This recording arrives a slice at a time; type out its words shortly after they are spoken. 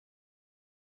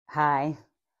Hi,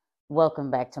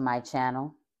 welcome back to my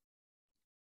channel.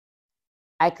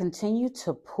 I continue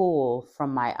to pull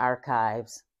from my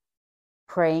archives,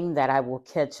 praying that I will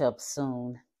catch up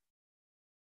soon.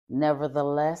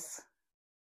 Nevertheless,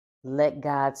 let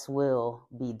God's will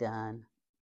be done.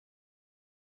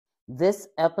 This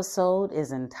episode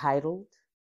is entitled,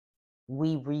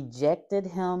 We Rejected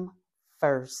Him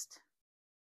First.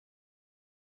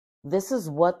 This is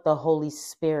what the Holy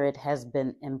Spirit has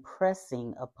been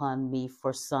impressing upon me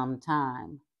for some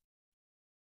time.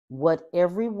 What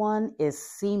everyone is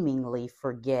seemingly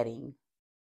forgetting.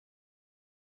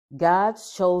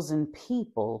 God's chosen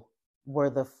people were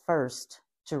the first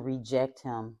to reject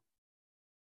him.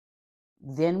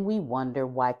 Then we wonder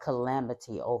why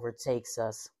calamity overtakes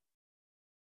us,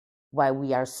 why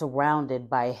we are surrounded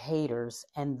by haters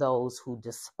and those who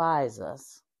despise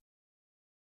us.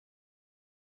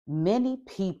 Many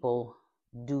people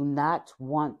do not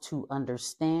want to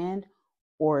understand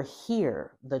or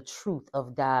hear the truth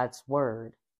of God's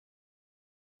word,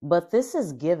 but this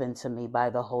is given to me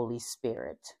by the Holy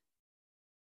Spirit.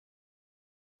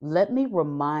 Let me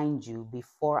remind you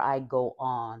before I go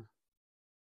on,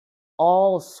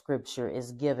 all scripture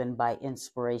is given by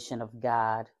inspiration of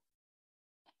God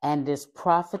and is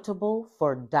profitable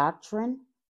for doctrine,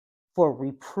 for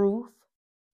reproof,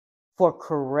 for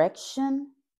correction,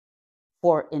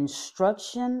 for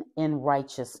instruction in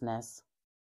righteousness,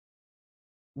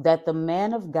 that the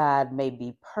man of God may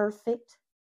be perfect,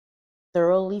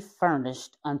 thoroughly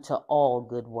furnished unto all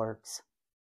good works.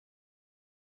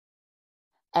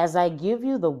 As I give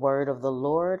you the word of the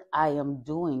Lord, I am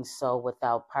doing so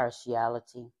without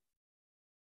partiality.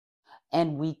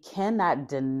 And we cannot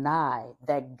deny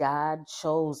that God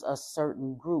chose a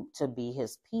certain group to be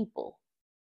his people,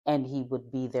 and he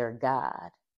would be their God.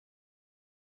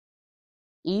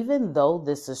 Even though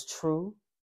this is true,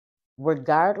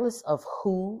 regardless of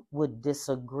who would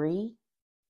disagree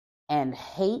and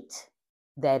hate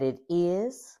that it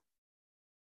is,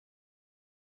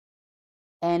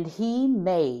 and he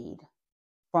made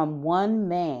from one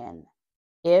man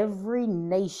every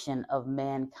nation of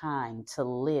mankind to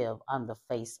live on the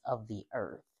face of the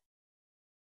earth,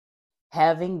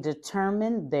 having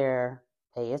determined their,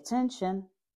 pay attention,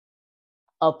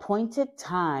 appointed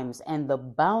times and the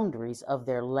boundaries of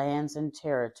their lands and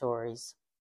territories.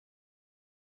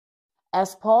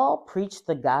 As Paul preached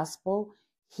the gospel,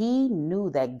 he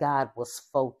knew that God was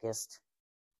focused,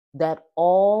 that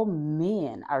all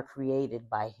men are created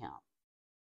by him.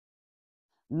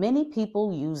 Many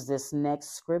people use this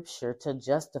next scripture to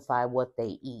justify what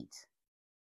they eat,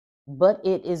 but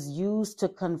it is used to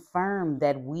confirm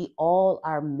that we all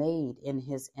are made in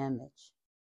his image.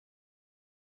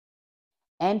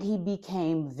 And he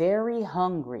became very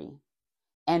hungry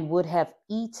and would have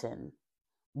eaten,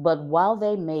 but while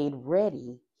they made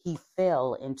ready, he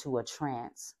fell into a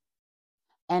trance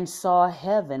and saw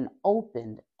heaven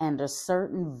opened and a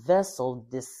certain vessel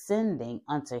descending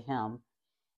unto him,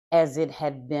 as it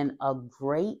had been a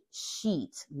great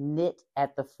sheet knit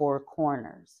at the four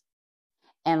corners,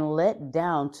 and let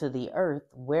down to the earth,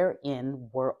 wherein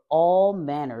were all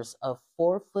manners of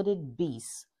four-footed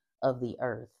beasts of the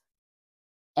earth,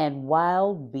 and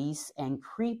wild beasts and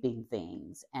creeping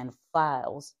things, and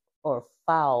fowls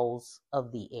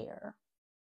of the air.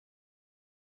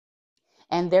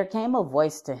 And there came a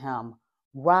voice to him,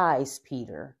 Rise,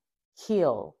 Peter,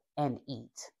 kill and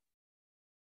eat.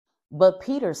 But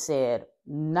Peter said,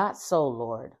 Not so,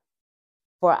 Lord,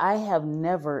 for I have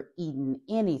never eaten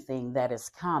anything that is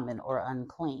common or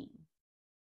unclean.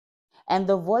 And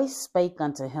the voice spake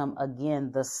unto him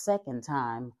again the second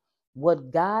time,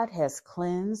 What God has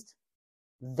cleansed,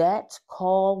 that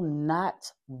call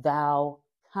not thou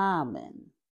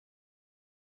common.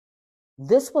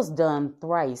 This was done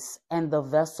thrice, and the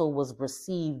vessel was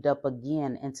received up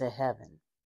again into heaven.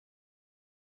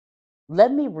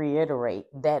 Let me reiterate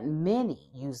that many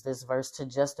use this verse to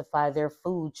justify their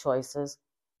food choices,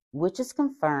 which is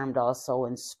confirmed also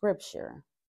in Scripture.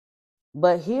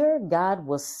 But here God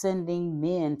was sending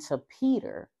men to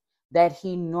Peter that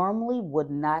he normally would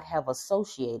not have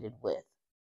associated with.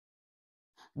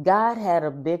 God had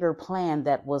a bigger plan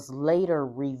that was later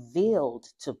revealed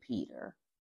to Peter.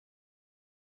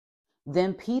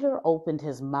 Then Peter opened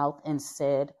his mouth and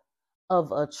said,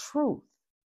 Of a truth,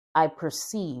 I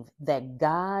perceive that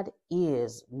God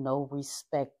is no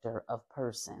respecter of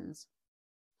persons,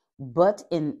 but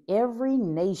in every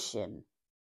nation,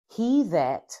 he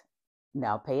that,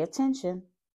 now pay attention,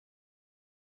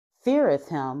 feareth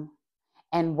him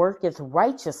and worketh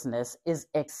righteousness is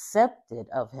accepted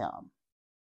of him.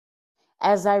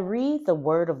 As I read the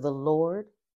word of the Lord,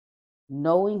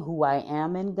 knowing who I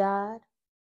am in God,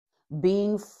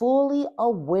 being fully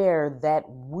aware that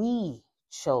we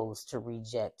chose to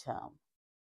reject him.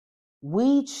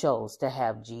 We chose to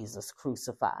have Jesus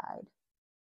crucified.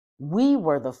 We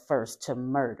were the first to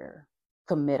murder,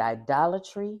 commit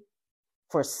idolatry,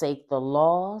 forsake the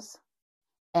laws,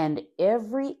 and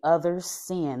every other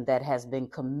sin that has been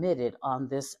committed on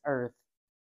this earth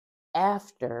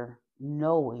after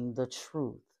knowing the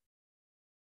truth.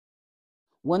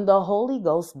 When the Holy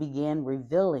Ghost began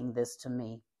revealing this to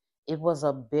me, it was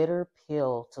a bitter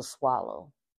pill to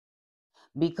swallow,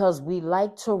 because we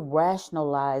like to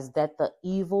rationalize that the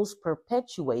evils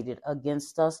perpetuated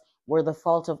against us were the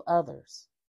fault of others.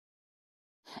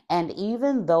 And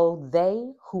even though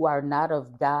they who are not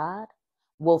of God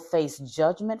will face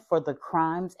judgment for the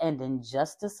crimes and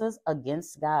injustices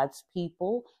against God's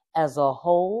people as a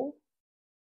whole,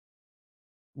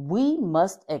 we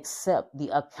must accept the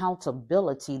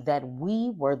accountability that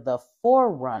we were the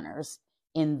forerunners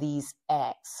in these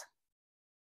acts,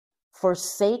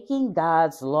 forsaking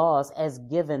God's laws as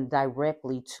given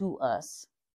directly to us,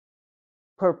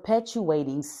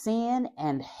 perpetuating sin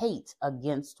and hate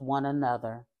against one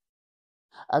another,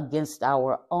 against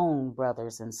our own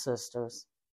brothers and sisters.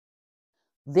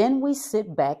 Then we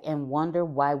sit back and wonder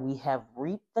why we have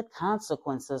reaped the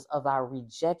consequences of our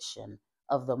rejection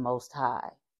of the Most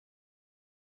High.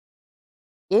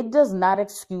 It does not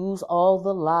excuse all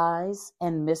the lies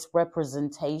and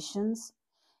misrepresentations,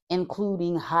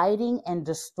 including hiding and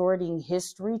distorting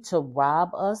history to rob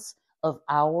us of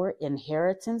our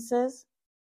inheritances.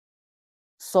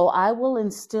 So I will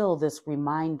instill this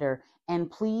reminder, and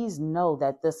please know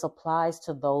that this applies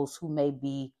to those who may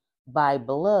be by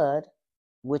blood,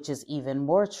 which is even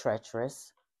more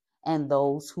treacherous, and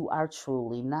those who are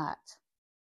truly not.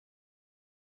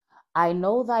 I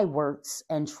know thy works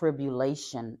and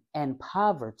tribulation and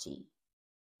poverty,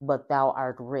 but thou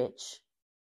art rich.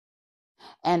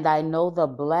 And I know the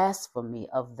blasphemy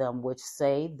of them which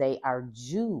say they are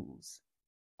Jews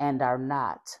and are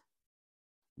not,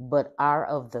 but are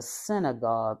of the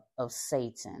synagogue of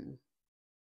Satan.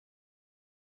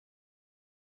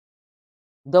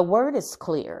 The word is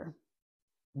clear.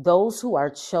 Those who are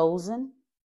chosen,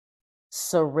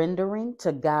 surrendering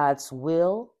to God's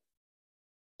will,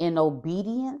 in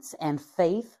obedience and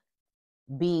faith,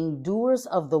 being doers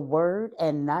of the word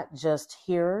and not just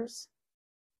hearers,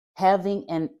 having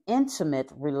an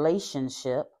intimate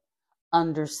relationship,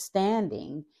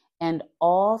 understanding, and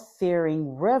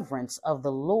awe-fearing reverence of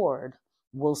the Lord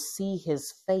will see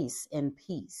his face in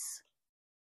peace.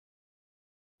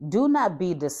 Do not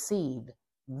be deceived.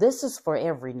 This is for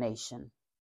every nation,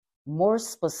 more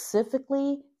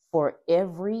specifically for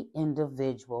every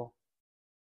individual.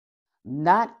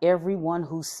 Not everyone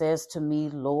who says to me,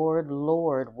 Lord,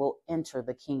 Lord, will enter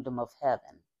the kingdom of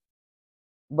heaven,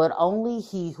 but only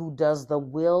he who does the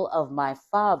will of my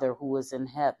Father who is in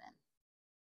heaven.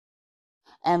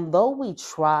 And though we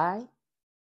try,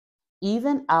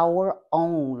 even our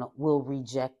own will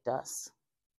reject us.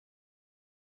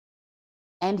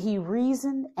 And he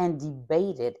reasoned and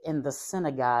debated in the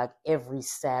synagogue every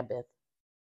Sabbath,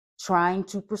 trying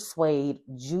to persuade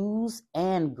Jews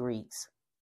and Greeks.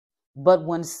 But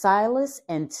when Silas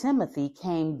and Timothy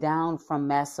came down from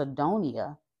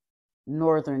Macedonia,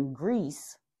 northern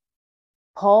Greece,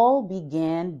 Paul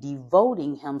began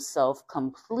devoting himself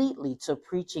completely to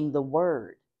preaching the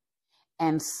word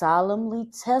and solemnly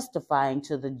testifying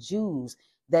to the Jews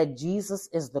that Jesus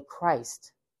is the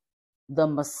Christ, the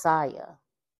Messiah,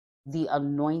 the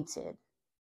Anointed.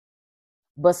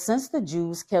 But since the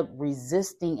Jews kept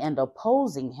resisting and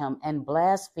opposing him and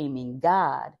blaspheming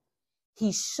God,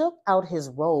 he shook out his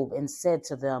robe and said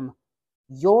to them,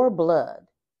 "Your blood,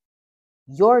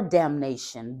 your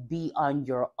damnation be on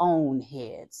your own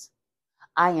heads.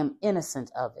 I am innocent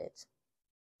of it.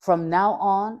 From now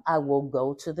on, I will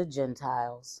go to the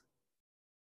Gentiles."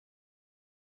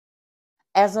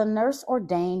 As a nurse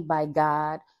ordained by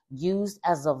God, used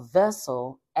as a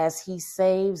vessel as he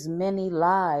saves many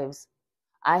lives,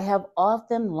 I have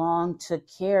often longed to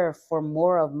care for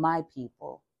more of my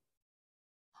people.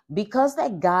 Because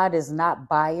that God is not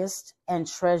biased and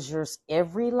treasures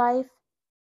every life,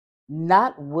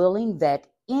 not willing that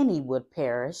any would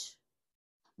perish,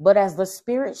 but as the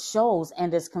Spirit shows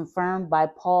and is confirmed by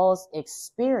Paul's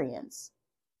experience,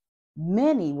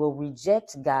 many will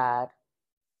reject God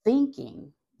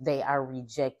thinking they are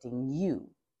rejecting you.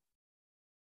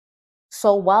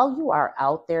 So while you are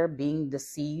out there being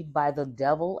deceived by the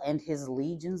devil and his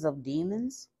legions of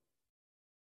demons,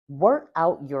 work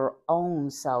out your own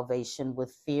salvation with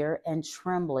fear and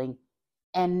trembling,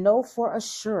 and know for a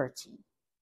surety,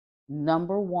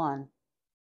 number one,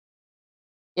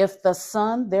 If the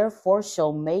Son therefore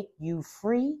shall make you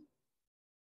free,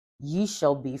 ye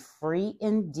shall be free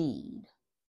indeed.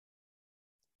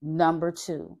 Number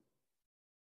 2,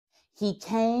 he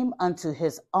came unto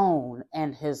his own,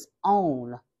 and his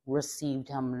own received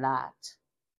him not.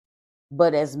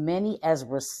 But as many as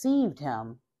received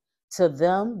him, to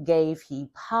them gave he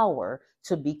power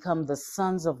to become the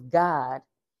sons of God,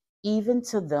 even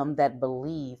to them that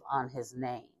believe on his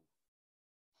name,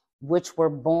 which were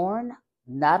born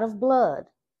not of blood,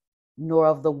 nor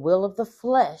of the will of the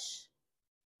flesh,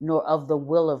 nor of the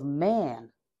will of man,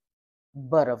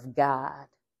 but of God.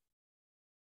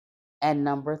 And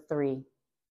number 3,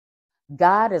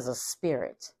 God is a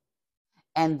spirit,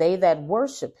 and they that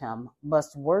worship him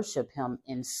must worship him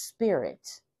in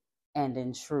spirit and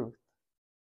in truth.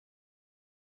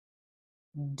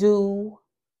 Do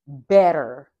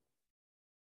better.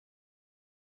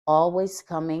 Always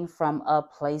coming from a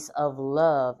place of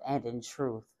love and in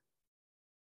truth.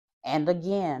 And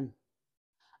again,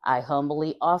 I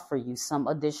humbly offer you some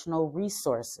additional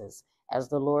resources as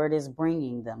the Lord is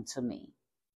bringing them to me.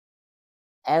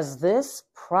 As this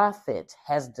prophet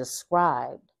has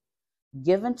described,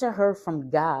 given to her from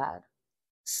God,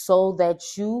 so that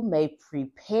you may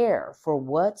prepare for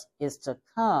what is to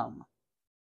come.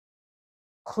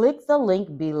 Click the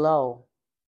link below.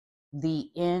 The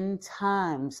end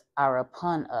times are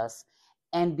upon us,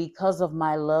 and because of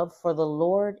my love for the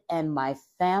Lord and my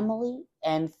family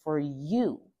and for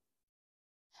you,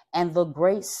 and the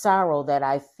great sorrow that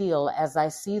I feel as I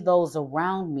see those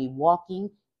around me walking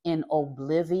in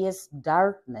oblivious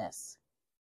darkness,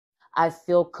 I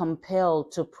feel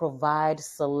compelled to provide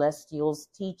celestial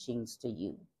teachings to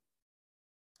you.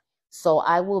 So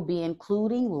I will be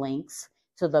including links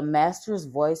to the Master's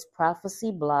Voice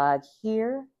Prophecy blog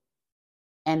here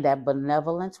and at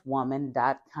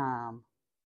BenevolentWoman.com.